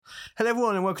Hello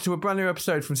everyone and welcome to a brand new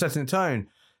episode from Setting the Tone.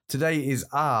 Today is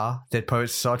our Dead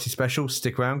Poets Society special.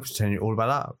 Stick around because I'll tell you all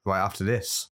about that right after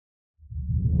this.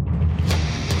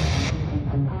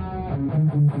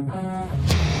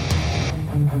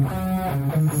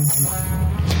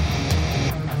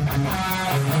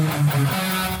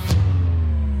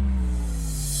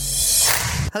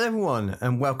 Hello everyone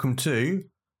and welcome to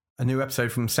a new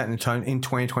episode from Setting the Tone in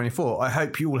 2024. I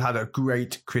hope you all had a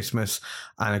great Christmas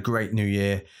and a great New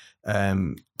Year.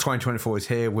 2024 is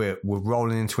here. We're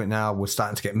rolling into it now. We're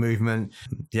starting to get movement.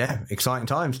 Yeah, exciting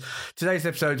times. Today's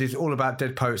episode is all about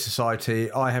Dead Poets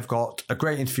Society. I have got a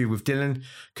great interview with Dylan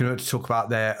to talk about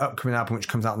their upcoming album, which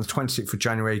comes out on the 26th of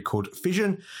January, called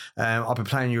Vision. I'll be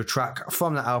playing you a track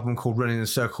from that album called Running in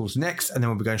Circles next, and then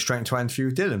we'll be going straight into our interview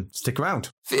with Dylan. Stick around.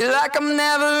 Feel like I'm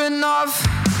never enough.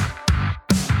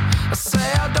 I say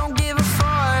I don't give a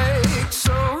fuck,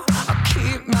 so I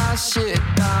keep my shit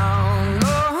down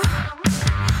low.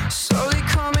 Slowly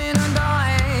coming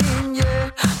undone,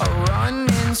 yeah. I run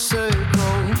in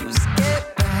circles.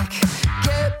 Get back,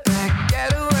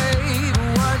 get away.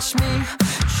 Watch me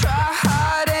try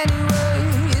hard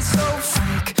anyway. It's so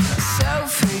fake,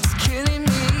 self-hate's killing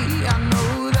me. I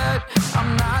know that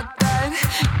I'm not that,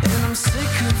 and I'm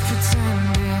sick of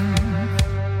pretending.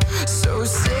 So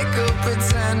sick of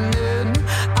pretending.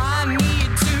 I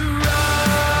need to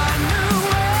run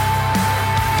away.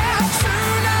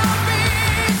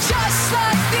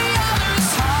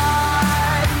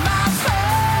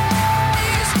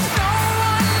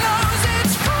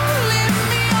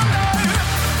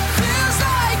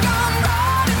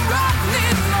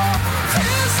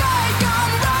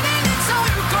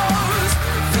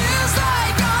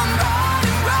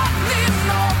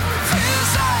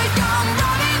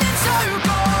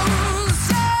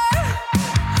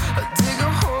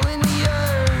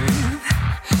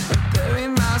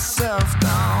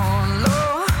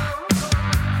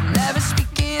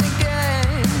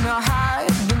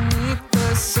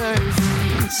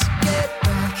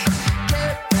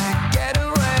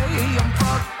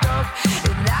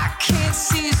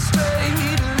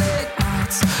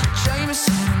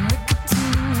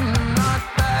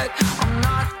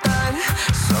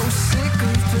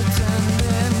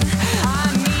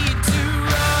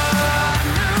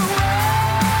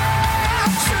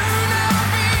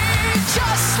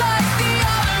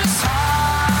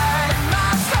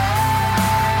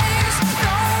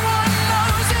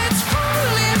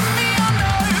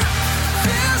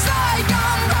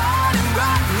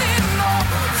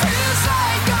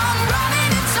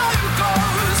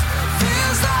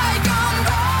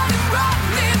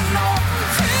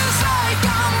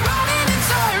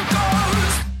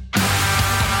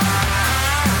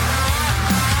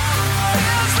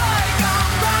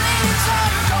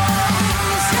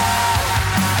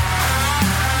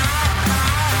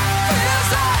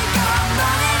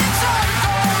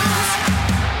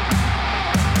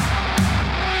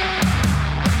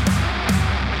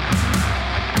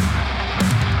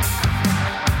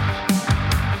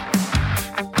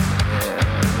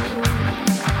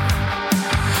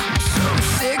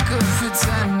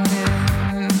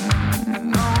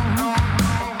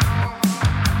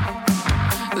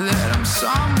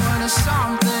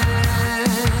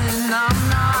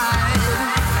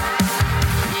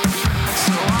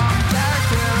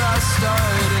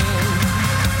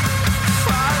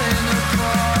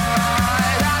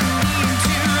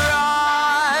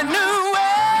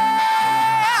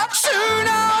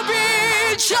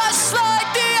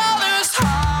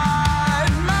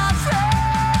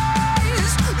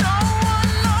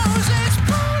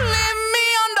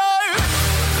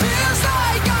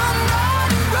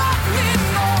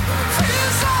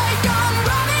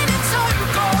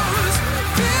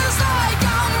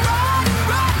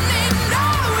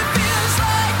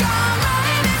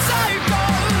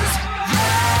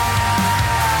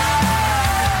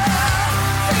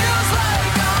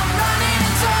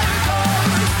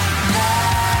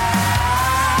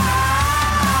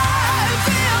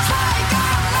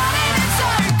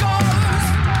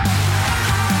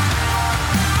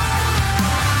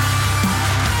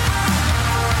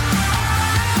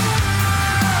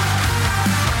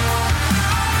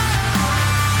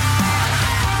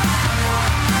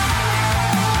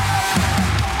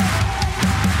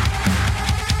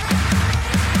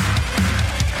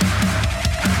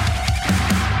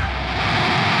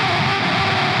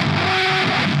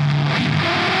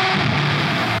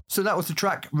 that was the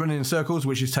track Running in Circles,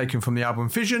 which is taken from the album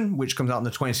Vision, which comes out on the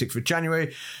 26th of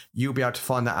January. You'll be able to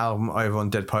find that album over on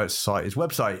Dead Poets Society's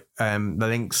website. The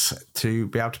links to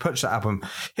be able to purchase that album.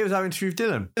 Here's our interview with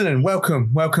Dylan. Dylan,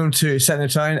 welcome. Welcome to Setting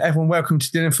the Tone. Everyone, welcome to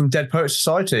Dylan from Dead Poets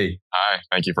Society. Hi,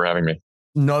 thank you for having me.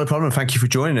 Not a problem. Thank you for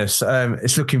joining us.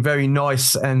 It's looking very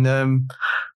nice and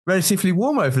relatively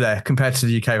warm over there compared to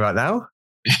the UK right now.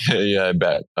 Yeah, I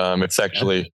bet. It's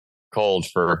actually cold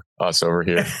for us over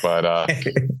here, but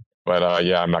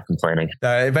yeah, I'm not complaining.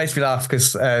 It makes me laugh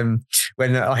because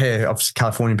when I hear obviously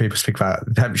Californian people speak about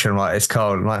the temperature, I'm like, it's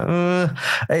cold. I'm like,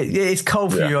 it's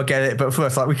cold for you, I get it. But for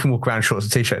us, like, we can walk around shorts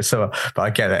and t-shirts, so but I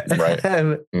get it.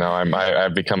 Right. No,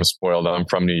 I've become spoiled. I'm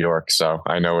from New York, so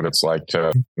I know what it's like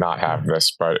to not have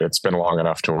this, but it's been long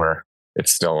enough to where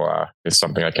it's still it's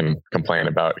something I can complain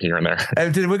about here and there.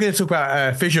 We're going to talk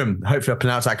about Vision, hopefully I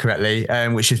pronounced that correctly,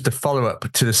 which is the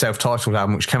follow-up to the self-titled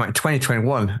album, which came out in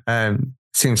 2021.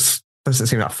 Doesn't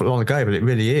seem that long ago, but it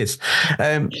really is.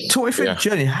 Talk me through the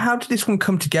journey. How did this one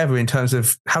come together in terms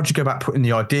of how did you go about putting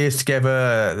the ideas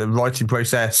together, the writing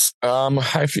process?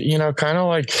 I've, kind of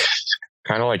like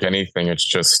anything, it's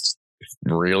just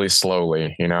really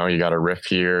slowly, you got a riff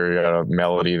here, you got a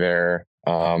melody there.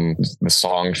 The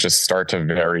songs just start to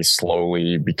very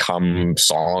slowly become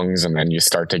songs, and then you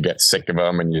start to get sick of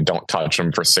them and you don't touch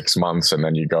them for 6 months. And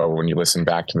then you go, when you listen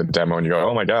back to the demo and you go,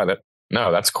 oh my God,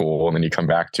 that's cool. And then you come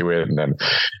back to it and then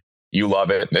you love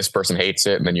it. This person hates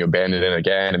it. And then you abandon it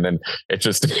again. And then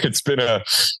it's been I'd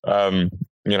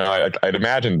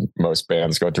imagine most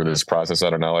bands go through this process. I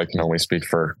don't know. I can only speak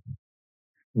for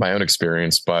my own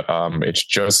experience, but it's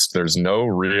just, there's no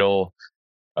real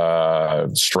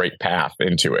straight path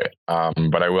into it.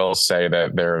 But I will say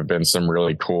that there have been some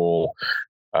really cool,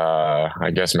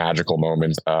 magical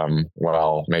moments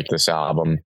while making this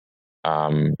album.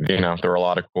 There were a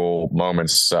lot of cool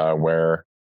moments where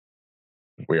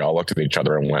we all looked at each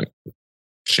other and went,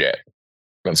 shit,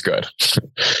 that's good.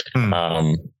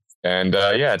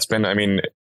 It's been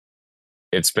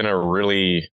a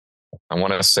really, I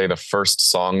want to say the first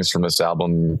songs from this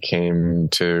album came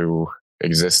to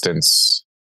existence.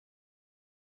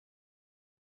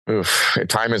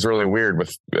 Time is really weird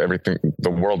with everything,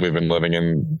 the world we've been living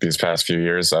in these past few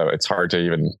years. It's hard to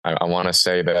even, I want to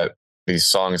say that these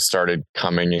songs started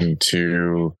coming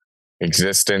into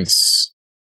existence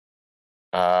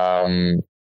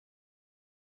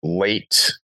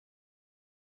late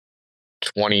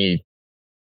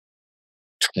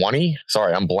 2020.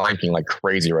 Sorry, I'm blanking like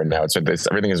crazy right now.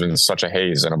 Everything has been such a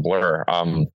haze and a blur.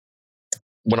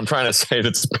 What I'm trying to say is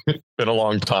it's been a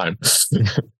long time.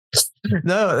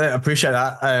 No, I appreciate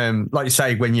that. Like you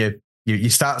say, when you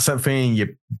start something,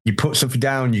 you put something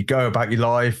down, you go about your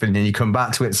life, and then you come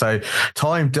back to it. So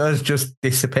time does just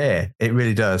disappear. It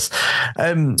really does.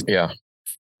 Yeah.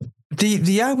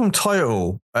 The album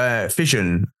title,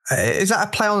 Vision, is that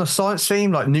a play on a science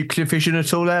theme, like nuclear fission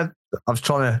at all there? I was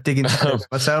trying to dig into it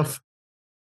myself.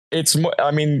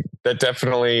 That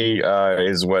definitely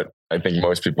is what I think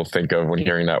most people think of when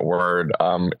hearing that word.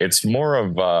 It's more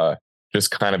of just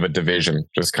kind of a division,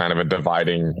 just kind of a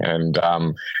dividing. And,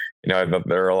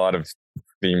 there are a lot of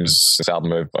themes this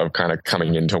album of kind of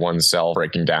coming into oneself,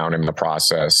 breaking down in the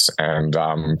process. And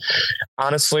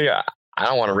honestly, I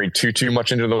don't want to read too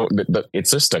much into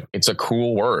it's a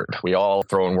cool word. We all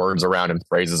throwing words around and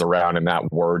phrases around, and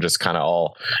that word just kind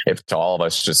of to all of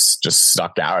us just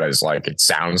stuck out as like, it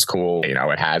sounds cool.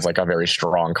 It has like a very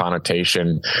strong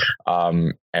connotation.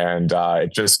 We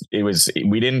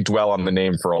didn't dwell on the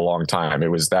name for a long time.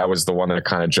 That was the one that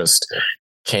kind of just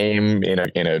came in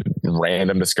a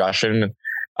random discussion.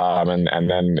 And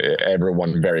then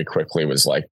everyone very quickly was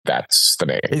like, that's the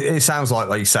name. It sounds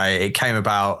like you say, it came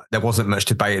about, there wasn't much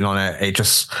debating on it. It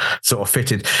just sort of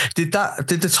fitted. Did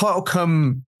the title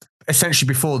come essentially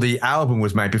before the album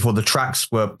was made, before the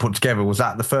tracks were put together? Was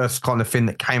that the first kind of thing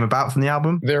that came about from the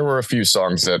album? There were a few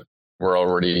songs that were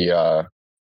already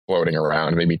floating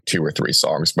around, maybe 2 or 3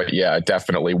 songs. But yeah,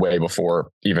 definitely way before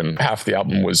even half the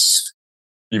album was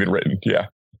even written. Yeah.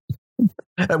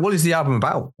 What is the album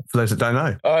about, for those that don't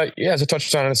know? As I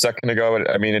touched on it a second ago,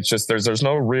 it's just there's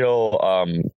no real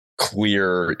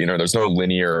clear, there's no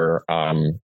linear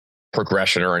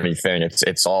progression or anything.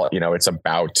 It's all, it's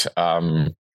about a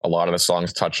lot of the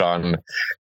songs touch on,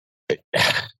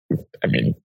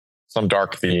 some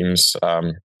dark themes,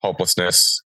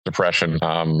 hopelessness, depression,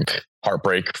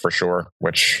 heartbreak for sure,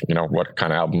 which, what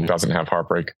kind of album doesn't have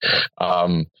heartbreak?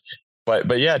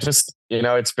 But yeah, just,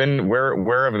 it's been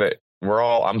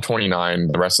I'm 29,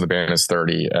 the rest of the band is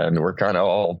 30, and we're kind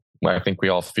of I think we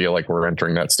all feel like we're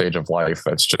entering that stage of life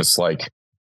that's just like,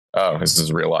 oh, this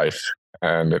is real life.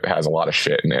 and it has a lot of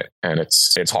shit in it, and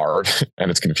it's hard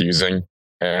and it's confusing.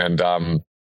 And,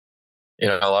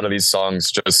 a lot of these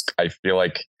songs just, I feel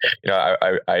like,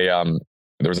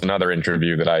 there was another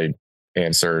interview that I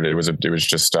answered. It was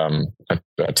just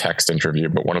a text interview,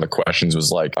 but one of the questions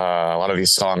was like, a lot of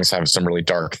these songs have some really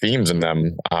dark themes in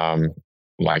them,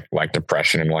 like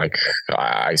depression and like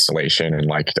isolation and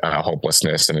like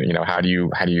hopelessness. And how do you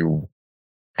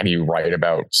write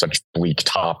about such bleak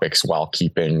topics while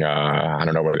keeping I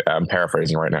don't know what I'm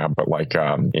paraphrasing right now, but like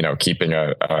keeping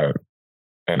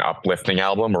an uplifting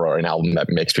album or an album that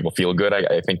makes people feel good,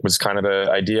 I think was kind of the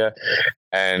idea.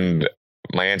 And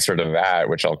my answer to that,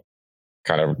 which I'll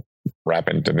kind of wrap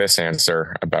into this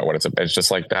answer about what it's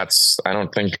just like, I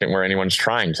don't think where anyone's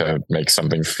trying to make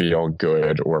something feel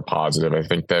good or positive. I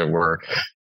think that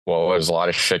there's a lot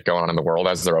of shit going on in the world,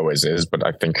 as there always is, but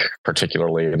I think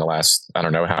particularly in the last, I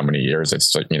don't know how many years,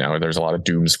 it's like, there's a lot of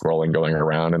doom scrolling going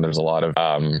around, and there's a lot of,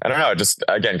 I don't know, just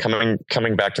again,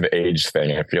 coming back to the age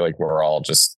thing, I feel like we're all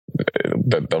just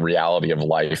the reality of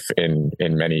life in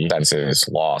many senses,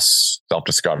 loss,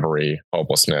 self-discovery,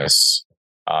 hopelessness,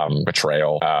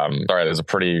 betrayal. Sorry, there's a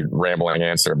pretty rambling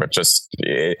answer, but just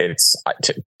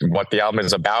what the album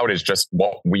is about is just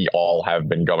what we all have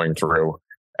been going through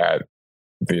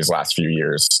during these last few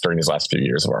years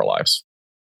of our lives.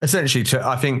 Essentially,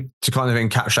 I think to kind of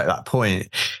encapsulate that point,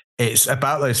 it's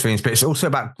about those themes, but it's also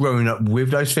about growing up with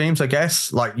those themes, I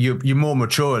guess. Like you're more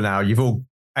mature now. You've all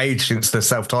aged since the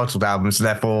self-titled albums.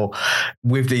 Therefore,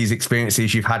 with these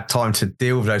experiences, you've had time to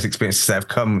deal with those experiences that have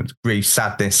come, grief,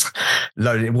 sadness,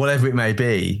 loneliness, whatever it may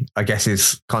be, I guess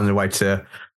is kind of the way to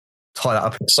tie that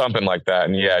up. Something like that.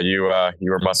 And yeah, you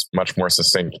were much more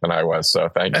succinct than I was. So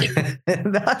thank you.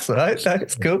 That's all right.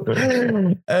 That's cool.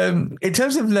 In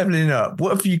terms of leveling up,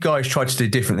 what have you guys tried to do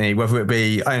differently? Whether it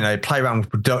be, I don't know, play around with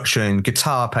production,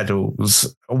 guitar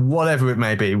pedals, whatever it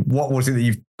may be. What was it that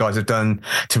you guys have done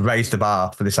to raise the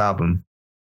bar for this album?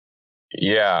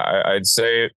 Yeah, I'd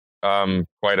say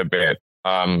quite a bit.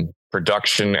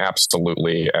 Production,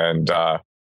 absolutely. And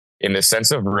in the sense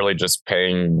of really just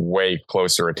paying way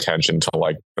closer attention to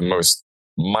like the most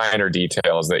minor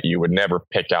details that you would never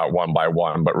pick out one by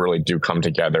one, but really do come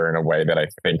together in a way that I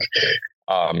think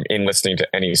in listening to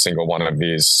any single one of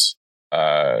these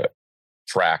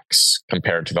tracks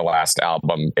compared to the last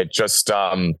album, it just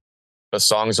the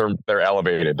songs they're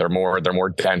elevated, they're more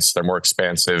dense, they're more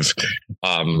expansive.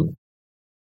 I'd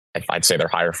say they're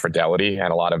higher fidelity,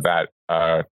 and a lot of that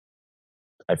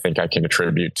I think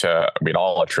we'd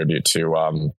all attribute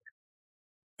to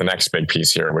the next big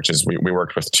piece here, which is we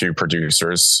worked with two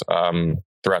producers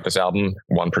throughout this album,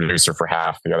 one producer for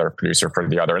half, the other producer for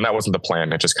the other. And that wasn't the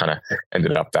plan. It just kind of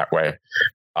ended up that way.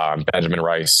 Benjamin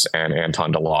Rice and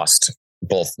Anton DeLost,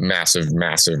 both massive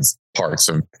parts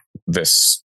of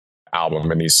this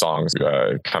album and these songs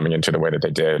coming into the way that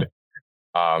they did.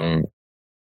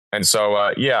 And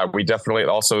so, we definitely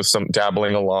also some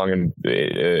dabbling along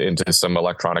into some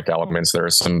electronic elements. There are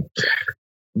some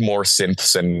more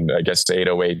synths and I guess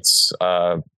 808s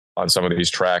on some of these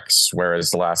tracks, whereas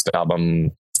the last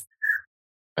album,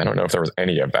 I don't know if there was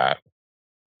any of that.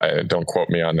 Don't quote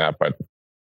me on that, but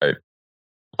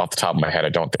off the top of my head, I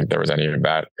don't think there was any of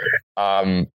that.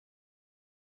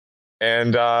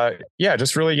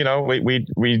 Just really, we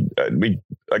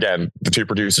again, the two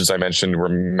producers I mentioned were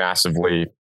massively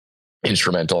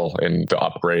instrumental in the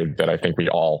upgrade that I think we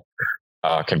all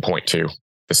can point to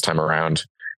this time around.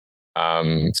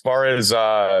 As far as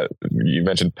you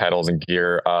mentioned pedals and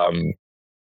gear, the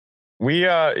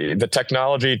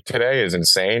technology today is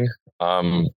insane.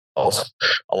 A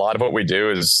lot of what we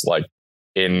do is like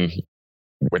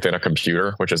within a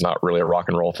computer, which is not really a rock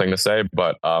and roll thing to say,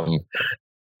 but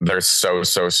there's so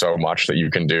much that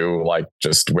you can do, like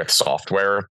just with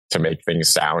software, to make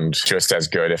things sound just as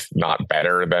good, if not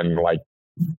better, than like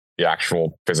the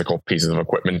actual physical pieces of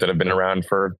equipment that have been around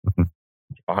for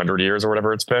 100 years or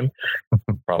whatever it's been.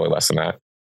 Probably less than that.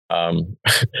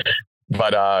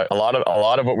 But a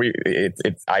lot of what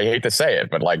I hate to say it,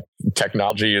 but like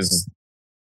technology is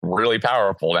really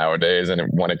powerful nowadays. And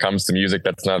when it comes to music,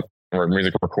 or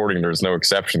music recording, there's no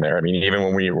exception there. I mean, even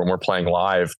when we're playing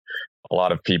live, a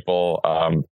lot of people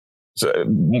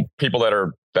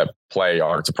that play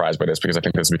aren't surprised by this, because I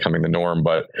think this is becoming the norm,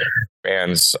 but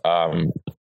bands,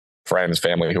 friends,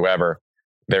 family, whoever,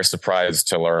 they're surprised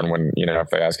to learn when, if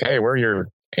they ask, hey, where are your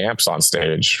amps on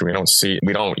stage? We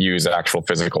don't use actual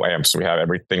physical amps. We have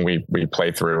everything we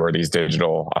play through are these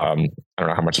digital, I don't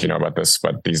know how much you know about this,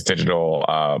 but these digital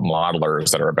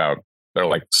modelers that are they're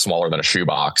like smaller than a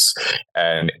shoebox,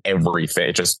 and everything,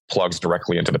 it just plugs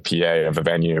directly into the PA of the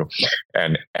venue,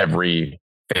 and everything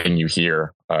everything you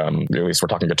hear, at least we're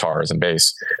talking guitars and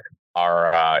bass,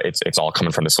 are it's all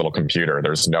coming from this little computer.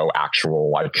 There's no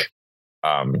actual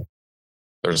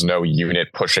there's no unit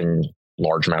pushing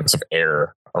large amounts of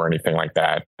air or anything like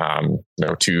that.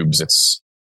 No tubes.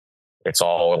 It's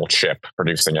all a little chip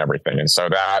producing everything. And so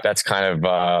that's kind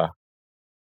of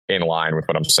in line with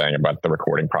what I'm saying about the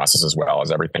recording process, as well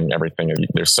as everything.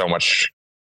 There's so much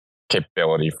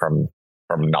capability from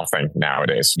nothing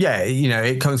nowadays. Yeah,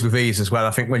 it comes with ease as well.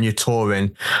 I think when you're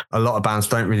touring, a lot of bands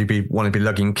don't really want to be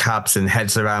lugging cabs and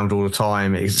heads around all the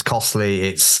time. It's costly,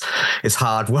 it's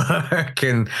hard work,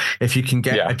 and if you can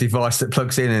get a device that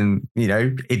plugs in and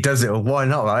it does it, or why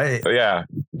not, right? Yeah,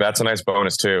 that's a nice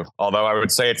bonus too. Although I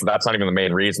would say that's not even the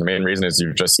main reason. The main reason is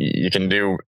you can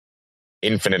do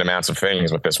infinite amounts of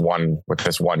things with this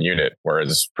one unit,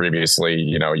 whereas previously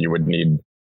you would need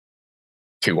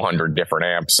 200 different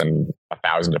amps and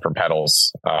 1,000 different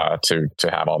pedals to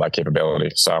have all that capability.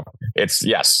 So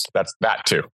that's that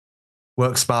too.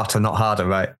 Work smarter, not harder,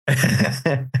 right?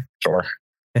 Sure.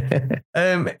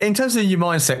 In terms of your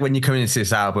mindset when you come into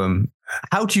this album,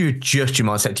 how do you adjust your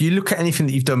mindset? Do you look at anything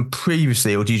that you've done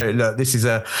previously, or do you say, look, this is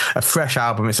a fresh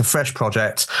album, it's a fresh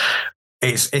project,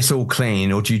 it's all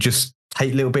clean, or do you just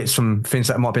take little bits from things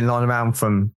that might have been lying around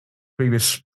from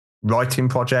previous writing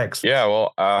projects? Yeah,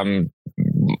 well,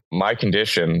 My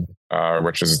Condition,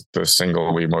 which is the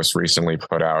single we most recently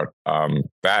put out,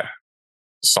 that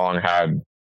song had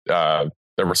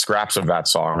there were scraps of that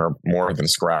song, or more than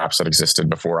scraps, that existed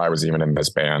before I was even in this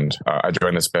band. I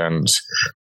joined this band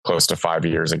close to 5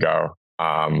 years ago.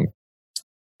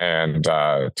 And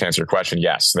to answer your question,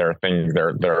 yes, there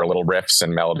are little riffs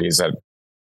and melodies that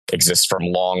exist from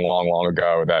long, long, long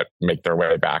ago that make their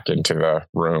way back into the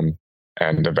room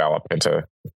and develop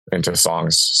into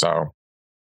songs. So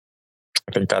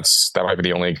I think that might be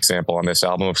the only example on this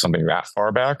album of something that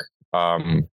far back.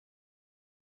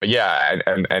 But yeah,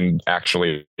 and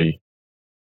actually,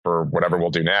 for whatever we'll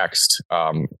do next,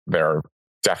 there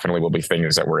definitely will be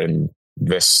things that were in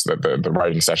the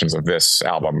writing sessions of this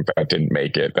album that didn't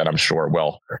make it, that I'm sure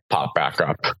will pop back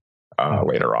up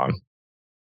later on.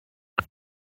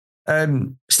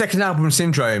 Second album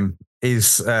syndrome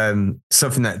is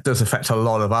something that does affect a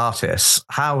lot of artists.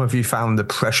 How have you found the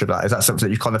pressure of that? Is that something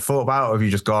that you've kind of thought about, or have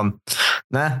you just gone,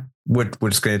 nah, we're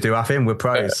just going to do our thing, we're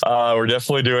pros? We're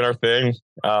definitely doing our thing.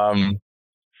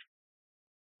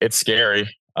 It's scary.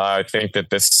 I think that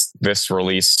this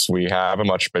release, we have a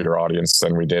much bigger audience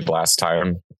than we did last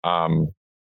time.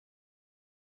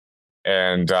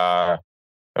 And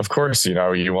of course, you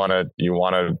want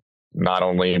to not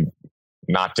only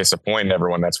not disappoint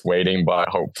everyone that's waiting, but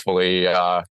hopefully,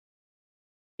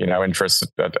 interest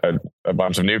a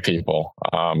bunch of new people.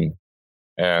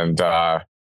 And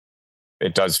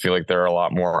it does feel like there are a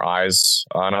lot more eyes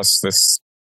on us this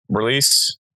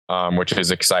release, which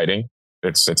is exciting.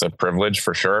 It's a privilege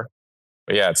for sure.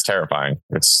 But yeah, it's terrifying.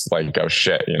 It's like, oh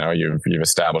shit, you've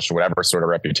established whatever sort of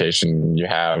reputation you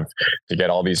have to get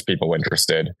all these people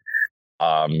interested.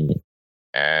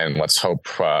 And let's hope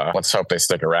they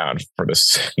stick around for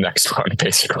this next one,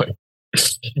 basically.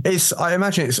 I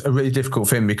imagine it's a really difficult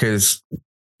thing, because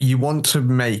you want to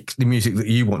make the music that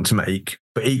you want to make,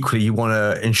 but equally you want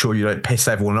to ensure you don't piss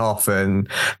everyone off and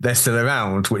they're still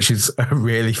around, which is a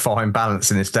really fine balance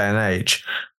in this day and age.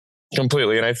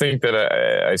 Completely. And I think that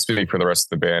I speak for the rest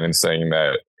of the band in saying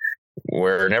that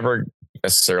we're never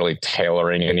necessarily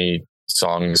tailoring any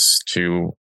songs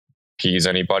to appease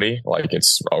anybody. Like,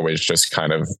 it's always just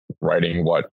kind of writing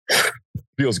what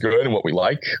feels good and what we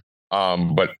like.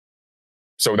 But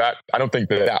so that, I don't think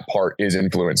that part is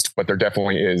influenced, but there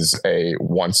definitely is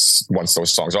once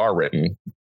those songs are written,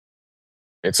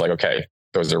 it's like, okay,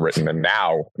 those are written, and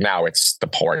now it's the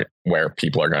point where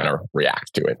people are going to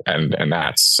react to it. And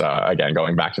that's, again,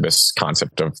 going back to this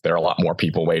concept of there are a lot more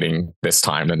people waiting this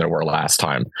time than there were last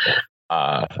time.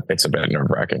 It's a bit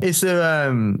nerve-wracking. Is there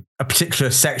a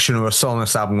particular section or a song on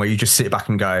this album where you just sit back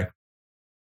and go,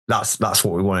 that's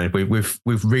what we wanted.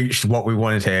 We've reached what we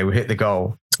wanted here. We hit the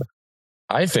goal.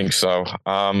 I think so.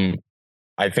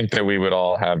 I think that we would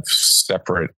all have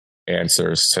separate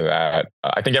answers to that.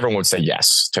 I think everyone would say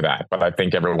yes to that, but I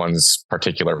think everyone's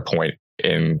particular point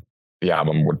in the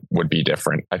album would be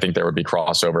different. I think there would be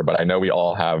crossover, but I know we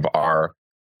all have our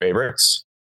favorites.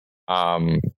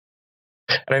 And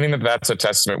I think that that's a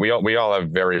testament. We all have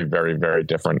very, very, very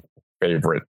different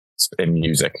favorites in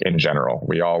music in general.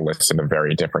 We all listen to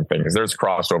very different things. There's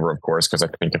crossover, of course, because I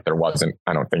think if there wasn't,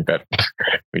 I don't think that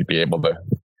we'd be able to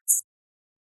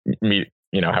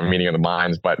have a meeting of the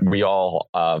minds. But we all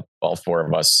four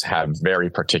of us have very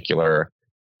particular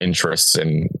interests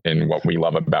in what we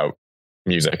love about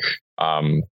music.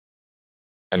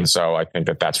 And so I think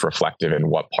that that's reflective in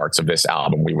what parts of this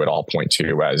album we would all point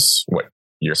to as what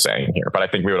you're saying here. But I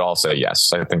think we would all say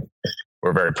yes. I think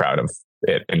we're very proud of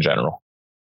it in general.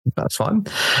 That's fine.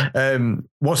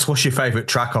 What's your favorite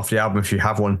track off the album, if you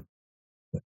have one?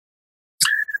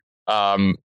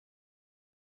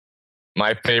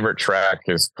 My favorite track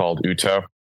is called Uto.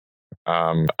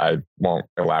 I won't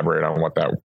elaborate on what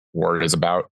that word is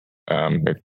about.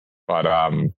 But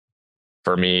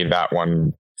for me, that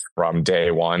one from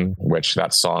day one, which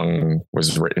that song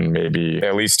was written maybe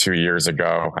at least 2 years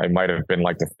ago. I might have been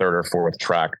like the third or fourth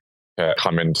track to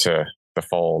come into the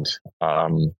fold.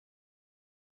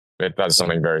 It does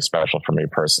something very special for me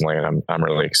personally, and I'm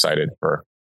really excited for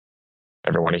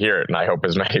everyone to hear it, and I hope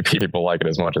as many people like it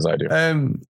as much as I do.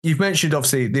 You've mentioned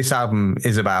obviously this album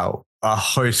is about a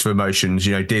host of emotions,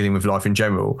 dealing with life in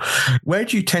general. Where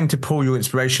do you tend to pull your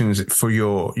inspirations for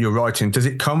your writing? Does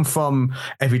it come from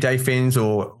everyday things,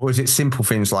 or is it simple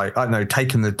things like, I don't know,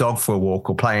 taking the dog for a walk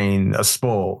or playing a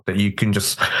sport that you can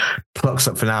just pluck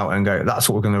something out and go, that's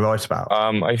what we're going to write about?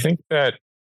 I think that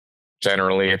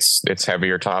generally it's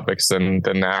heavier topics than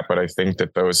that, but I think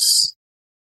that those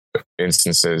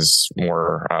instances,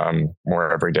 more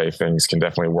everyday things, can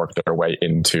definitely work their way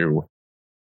into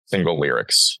single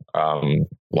lyrics.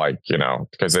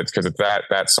 Because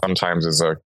that sometimes is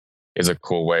a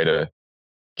cool way to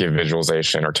give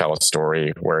visualization or tell a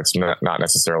story where it's not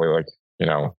necessarily like,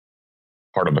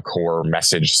 part of the core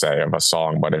message, say, of a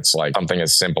song, but it's like something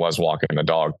as simple as walking the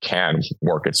dog can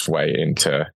work its way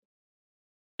into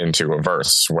a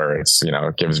verse where it's, it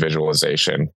gives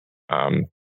visualization. I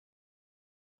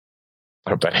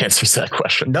hope that answers that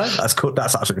question. No, that's cool.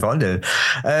 That's absolutely fine, dude.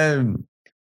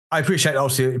 I appreciate,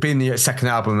 obviously, being the second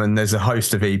album and there's a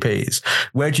host of EPs.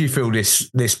 Where do you feel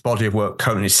this body of work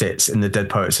currently sits in the Dead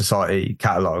Poets Society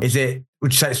catalogue? Would you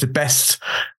say it's the best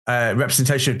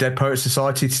representation of Dead Poets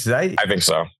Society today? I think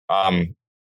so.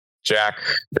 Jack,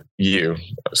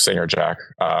 singer Jack,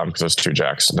 because there's two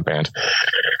Jacks in the band.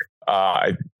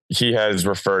 He has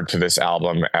referred to this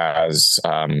album as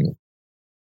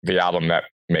the album that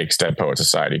makes Dead Poets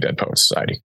Society Dead Poets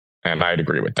Society. And I'd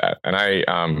agree with that. And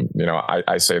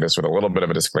I say this with a little bit of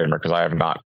a disclaimer because I have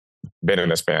not been in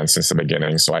this band since the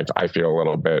beginning. So I feel a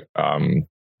little bit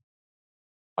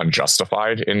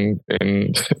unjustified in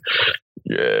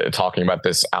talking about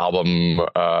this album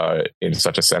in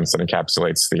such a sense that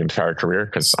encapsulates the entire career,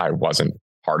 because I wasn't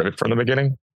part of it from the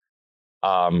beginning.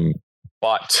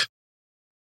 But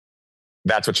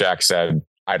that's what Jack said.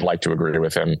 I'd like to agree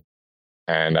with him.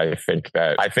 And I think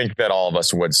that all of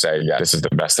us would say, yeah, this is the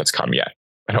best that's come yet.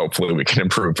 And hopefully we can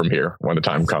improve from here when the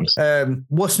time comes.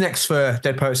 What's next for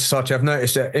Dead Poets Society? I've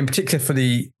noticed that in particular for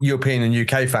the European and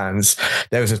UK fans,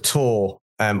 there was a tour.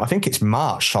 I think it's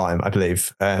March time, I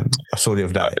believe. I saw the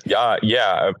other day.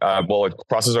 Well, it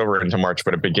crosses over into March,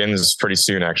 but it begins pretty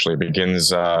soon, actually. It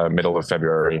begins middle of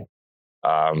February.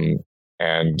 It'll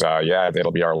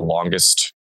be our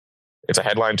longest. It's a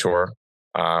headline tour.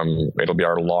 It'll be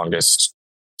our longest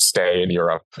stay in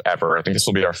Europe ever. I think this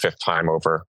will be our 5th time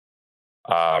over.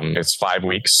 It's 5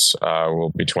 weeks.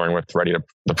 We'll be touring with Ready to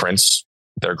the Prince.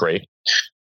 They're great.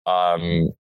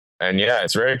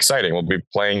 It's very exciting. We'll be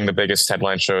playing the biggest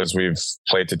headline shows we've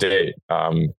played to date.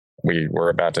 We were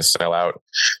about to sell out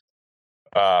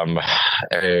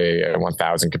a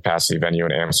 1,000 capacity venue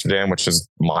in Amsterdam, which is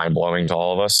mind blowing to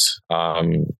all of us.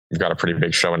 We've got a pretty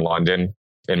big show in London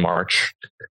in March.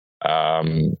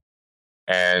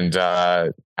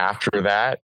 After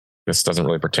that, this doesn't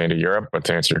really pertain to Europe, but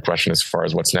to answer your question as far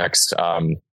as what's next,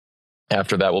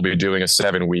 after that, we'll be doing a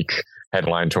 7-week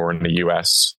headline tour in the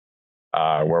US,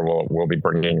 where we'll be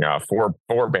bringing four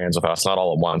bands with us, not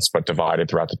all at once, but divided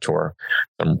throughout the tour.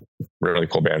 Some really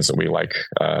cool bands that we like: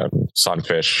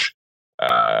 Sunfish,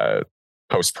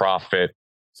 Post Profit,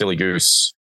 Silly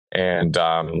Goose, and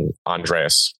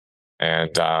Andreas.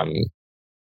 And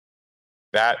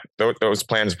those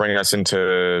plans bring us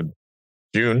into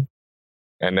June,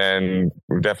 and then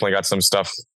we've definitely got some stuff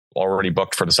already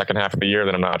booked for the second half of the year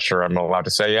that I'm not sure I'm allowed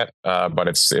to say yet. But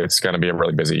it's going to be a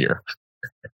really busy year.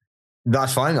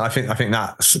 That's fine. I think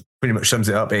that pretty much sums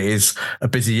it up. It is a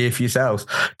busy year for yourselves.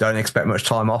 Don't expect much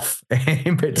time off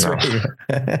in between.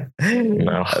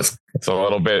 No, it's a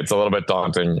little bit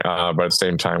daunting, but at the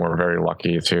same time, we're very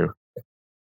lucky to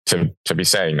be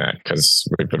saying that, because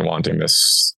we've been wanting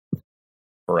this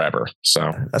forever.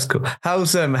 So that's cool.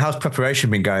 How's preparation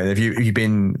been going? Have you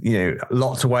been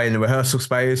locked away in the rehearsal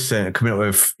space and coming up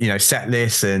with set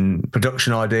lists and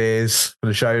production ideas for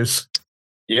the shows?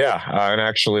 Yeah, and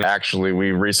actually,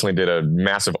 we recently did a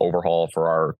massive overhaul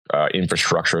for our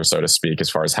infrastructure, so to speak, as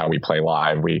far as how we play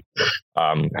live. We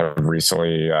have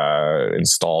recently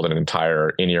installed an entire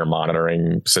in-ear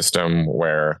monitoring system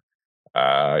where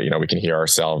we can hear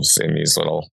ourselves in these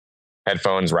little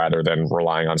headphones rather than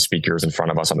relying on speakers in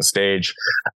front of us on the stage.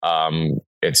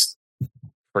 It's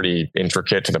pretty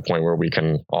intricate to the point where we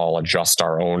can all adjust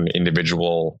our own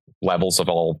individual levels of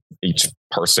each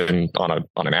person on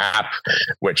an app,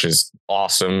 which is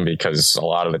awesome because a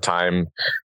lot of the time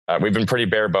we've been pretty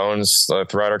bare bones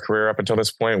throughout our career up until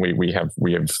this point. We have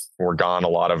foregone a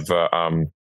lot of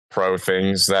pro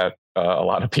things that a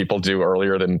lot of people do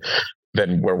earlier than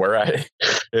where we're at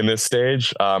in this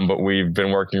stage. But we've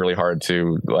been working really hard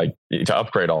to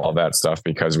upgrade all of that stuff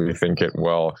because we think it's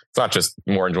not just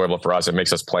more enjoyable for us. It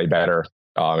makes us play better.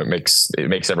 It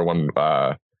makes everyone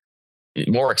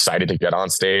more excited to get on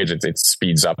stage. It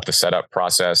speeds up the setup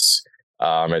process.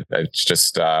 It's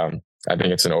just, I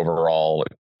think it's an overall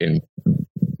in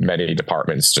many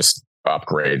departments, just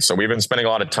upgrade. So we've been spending a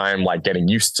lot of time getting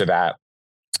used to that.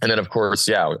 And then of course,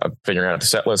 figuring out the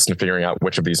set list and figuring out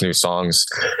which of these new songs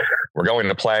we're going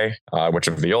to play, which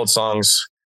of the old songs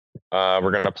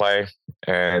we're going to play.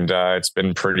 And it's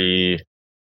been pretty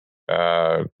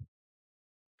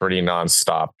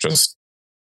nonstop, just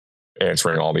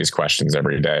answering all these questions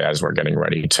every day as we're getting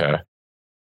ready to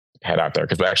head out there.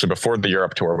 Because actually, before the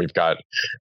Europe tour, we're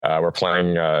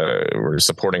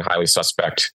supporting Highly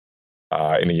Suspect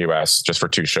in the US just for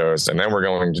 2 shows. And then we're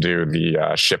going to do the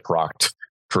Shiprocked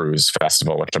Cruise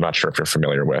Festival, which I'm not sure if you're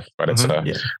familiar with, but it's a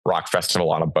rock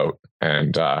festival on a boat,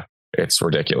 and it's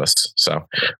ridiculous. So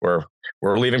we're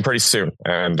leaving pretty soon,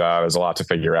 and there's a lot to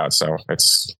figure out. So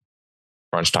it's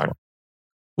crunch time.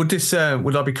 Would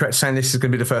I be correct saying this is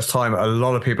going to be the first time a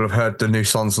lot of people have heard the new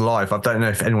songs live? I don't know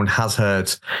if anyone has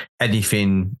heard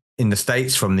anything in the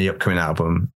States from the upcoming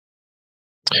album.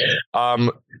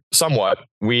 Somewhat.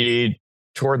 We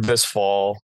toured this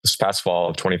past fall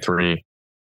of 23,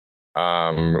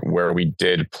 where we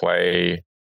did play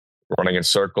Running in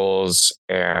Circles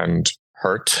and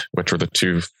Hurt, which were the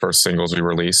 2 first singles we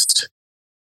released.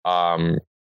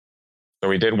 So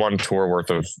we did 1 tour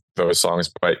worth of those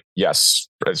songs, but yes,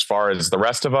 as far as the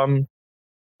rest of them,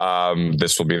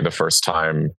 this will be the first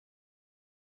time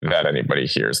that anybody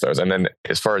hears those. And then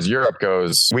as far as Europe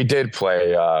goes, we did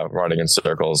play Running in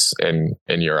Circles in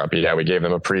Europe. Yeah, we gave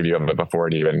them a preview of it before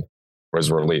it even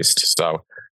was released. So,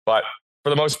 but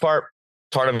for the most part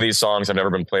of these songs have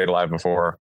never been played live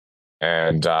before.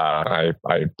 And I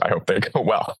hope they go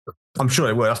well. I'm sure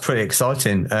it will. That's pretty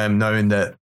exciting, knowing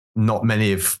that not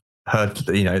many have heard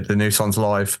the new songs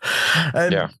live.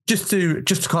 Just to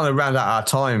kind of round out our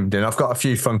time, then I've got a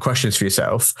few fun questions for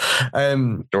yourself.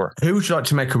 Sure. Who would you like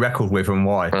to make a record with and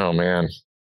why? Oh man.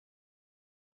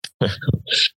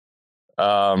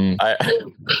 I'm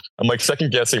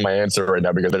second guessing my answer right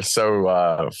now because they're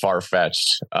so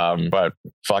far-fetched. But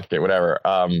fuck it, whatever.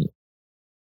 I'm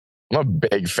a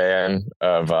big fan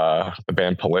of the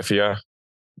band Polyphia.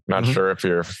 Not sure if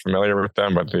you're familiar with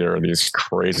them, but they're these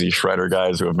crazy shredder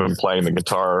guys who have been playing the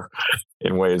guitar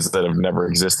in ways that have never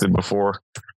existed before.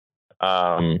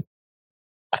 I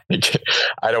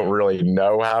don't really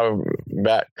know how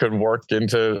that could work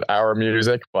into our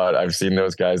music, but I've seen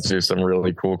those guys do some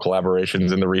really cool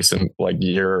collaborations in the recent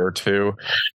year or 2.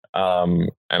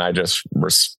 And I just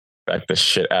respect the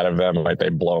shit out of them. They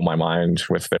blow my mind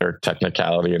with their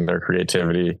technicality and their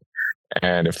creativity.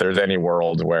 And if there's any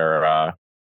world where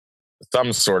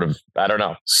some sort of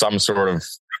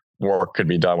work could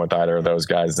be done with either of those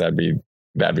guys, that'd be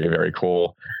very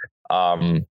cool.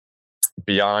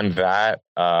 Beyond that,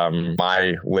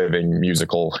 my living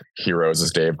musical heroes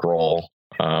is Dave Grohl.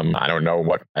 I don't know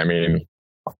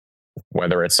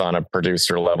whether it's on a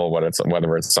producer level, whether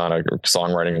it's on a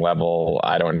songwriting level.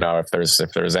 I don't know if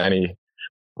there's any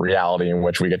reality in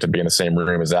which we get to be in the same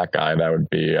room as that guy. That'd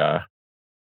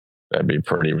be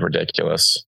pretty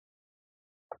ridiculous.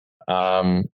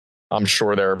 I'm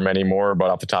sure there are many more, but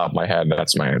off the top of my head,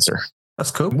 that's my answer.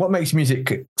 That's cool. What makes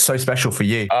music so special for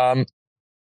you?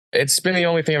 It's been the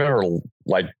only thing I've ever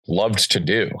loved to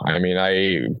do. I mean,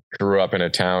 I grew up in a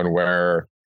town where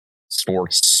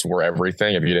sports were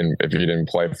everything. If you didn't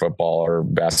play football or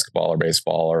basketball or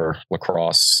baseball or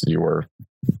lacrosse, you were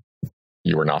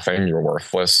nothing. You were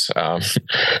worthless.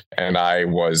 And I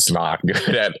was not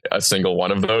good at a single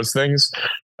one of those things.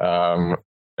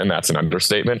 And that's an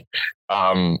understatement.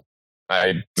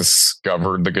 I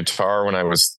discovered the guitar when I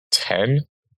was 10,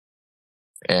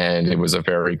 and it was a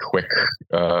very quick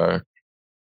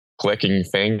clicking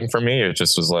thing for me. It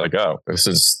just was like, oh, this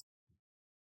is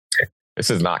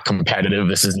not competitive.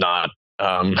 This is not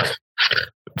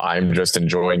I'm just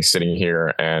enjoying sitting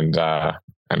here and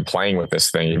playing with this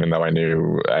thing, even though I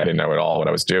didn't know at all what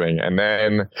I was doing. And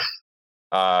then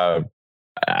I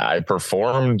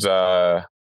performed at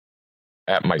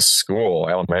my school,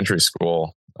 elementary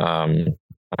school.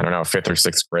 I don't know, 5th or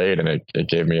 6th grade, and it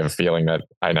gave me a feeling that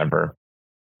I never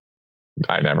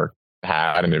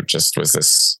had, and it just was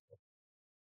this,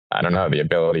 I don't know, the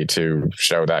ability to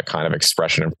show that kind of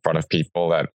expression in front of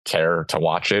people that care to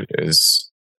watch it is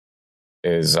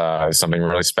something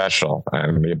really special,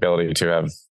 and the ability to have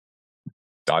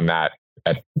done that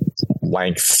at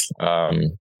length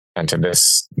and to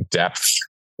this depth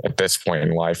at this point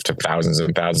in life to thousands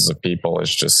and thousands of people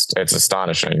it's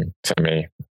astonishing to me.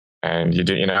 And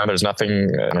there's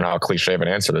nothing, I don't know how cliche of an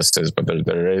answer this is, but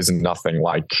there is nothing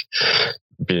like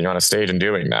being on a stage and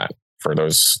doing that for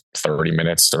those 30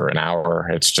 minutes or an hour.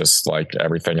 It's just like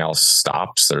everything else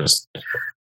stops.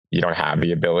 You don't have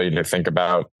the ability to think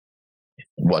about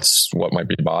what might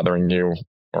be bothering you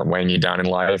or weighing you down in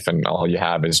life. And all you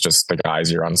have is just the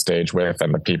guys you're on stage with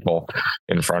and the people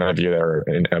in front of you that are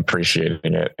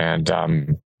appreciating it. And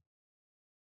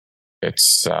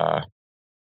it's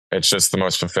just the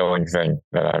most fulfilling thing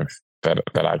that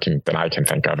I can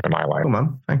think of in my life. Oh,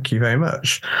 man, thank you very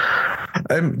much.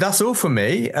 That's all from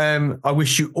me. I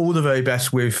wish you all the very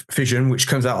best with Vision, which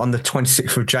comes out on the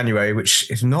 26th of January, which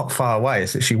is not far away.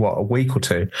 It's actually a week or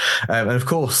two. And of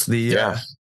course the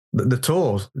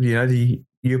tour, the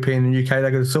European and UK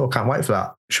leg of the tour. Can't wait for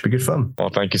that. Should be good fun. Well,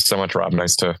 thank you so much, Rob.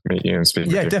 Nice to meet you and speak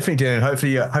with you. Yeah, definitely, Dylan.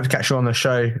 Hopefully, hope to catch you on the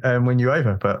show when you're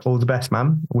over. But all the best,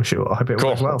 man. I hope it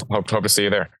works well. Hope to see you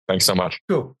there. Thanks so much.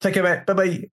 Cool. Take care, mate.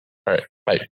 Bye-bye. All right.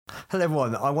 Bye. Hello,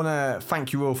 everyone. I want to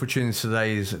thank you all for tuning to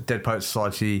today's Dead Poets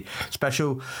Society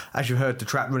special. As you heard, the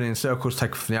track Running in Circles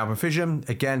taken from the album Vision.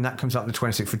 Again, that comes out on the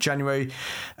 26th of January.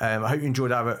 I hope you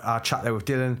enjoyed our chat there with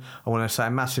Dylan. I want to say a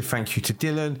massive thank you to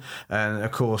Dylan and,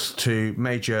 of course, to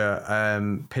Major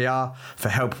PR for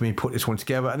helping me put this one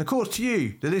together. And, of course, to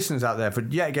you, the listeners out there, for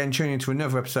yet again tuning into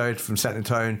another episode from Set the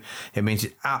Tone. It means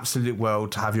the absolute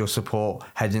world to have your support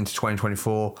heading into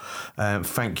 2024.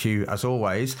 Thank you, as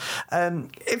always.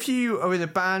 If you are in a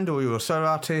band or you're a solo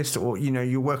artist or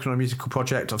you're working on a musical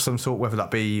project of some sort, whether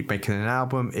that be making an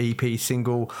album, EP,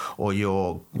 single, or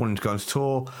you're wanting to go on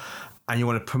tour and you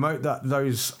want to promote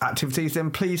those activities, then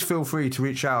please feel free to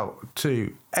reach out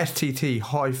to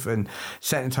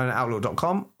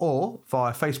stt-setandtone@outlook.com or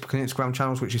via Facebook and Instagram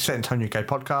channels, which is Set and Tone UK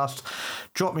Podcast.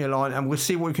 Drop me a line and we'll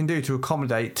see what we can do to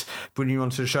accommodate bringing you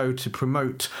onto the show to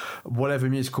promote whatever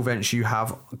musical events you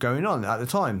have going on at the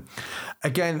time.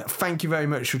 Again, thank you very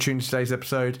much for tuning to today's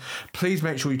episode. Please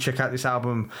make sure you check out this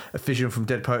album, Vision from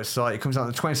Dead Poets Society. It comes out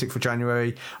on the 26th of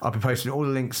January. I'll be posting all the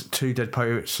links to Dead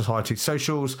Poets Society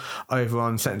socials over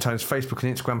on Set and Tone's Facebook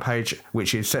and Instagram page,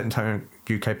 which is Set and Tone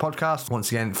UK Podcast. Once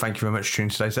again, thank you very much for tuning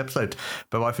to today's episode.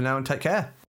 Bye-bye for now and take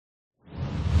care.